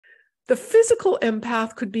The physical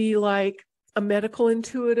empath could be like a medical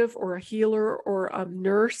intuitive or a healer or a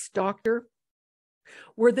nurse, doctor,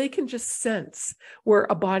 where they can just sense where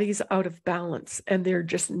a body's out of balance and they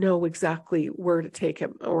just know exactly where to take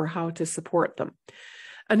him or how to support them.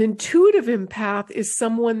 An intuitive empath is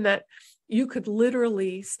someone that you could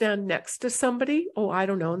literally stand next to somebody, I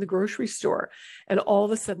don't know, in the grocery store, and all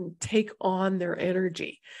of a sudden take on their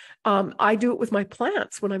energy. I do it with my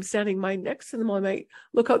plants. When I'm standing next to them, I might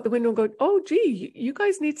look out the window and go, oh, gee, you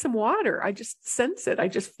guys need some water. I just sense it. I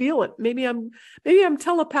just feel it. Maybe I'm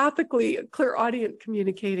telepathically clairaudient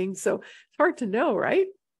communicating. So it's hard to know, right?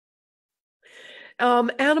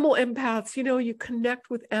 Animal empaths, you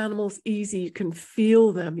connect with animals easy. You can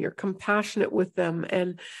feel them. You're compassionate with them.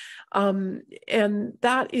 And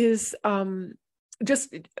that is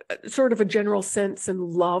just sort of a general sense and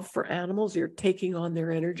love for animals. You're taking on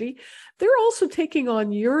their energy. They're also taking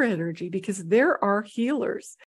on your energy because there are healers.